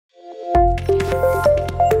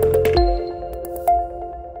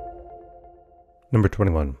Number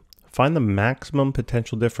 21. Find the maximum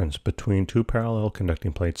potential difference between two parallel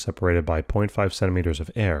conducting plates separated by 0.5 centimeters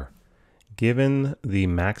of air, given the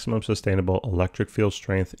maximum sustainable electric field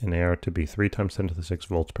strength in air to be 3 times 10 to the 6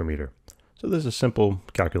 volts per meter. So this is a simple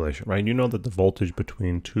calculation, right? You know that the voltage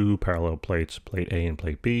between two parallel plates, plate A and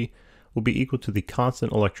plate B, will be equal to the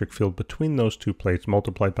constant electric field between those two plates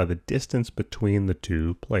multiplied by the distance between the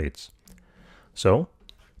two plates. So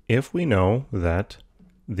if we know that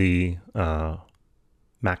the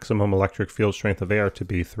maximum electric field strength of air to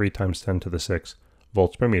be 3 times 10 to the 6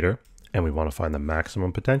 volts per meter, and we want to find the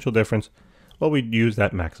maximum potential difference, well, we'd use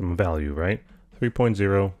that maximum value, right?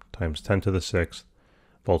 3.0 times 10 to the 6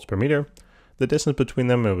 volts per meter. The distance between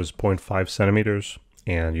them, it was 0.5 centimeters,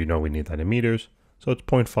 and you know we need that in meters. So it's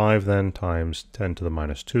 0.5 then times 10 to the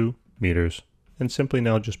minus 2 meters, and simply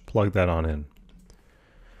now just plug that on in.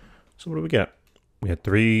 So what do we get? We had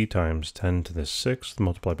 3 times 10 to the 6th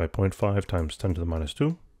multiplied by 0.5 times 10 to the minus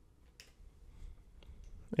 2.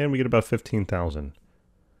 And we get about 15,000.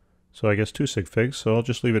 So I guess 2 sig figs, so I'll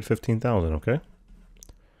just leave it 15,000, okay?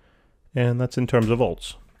 And that's in terms of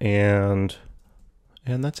volts. And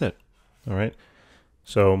that's it. All right.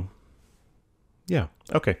 So, yeah.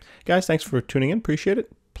 Okay. Guys, thanks for tuning in. Appreciate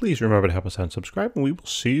it. Please remember to help us out and subscribe, and we will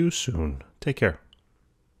see you soon. Take care.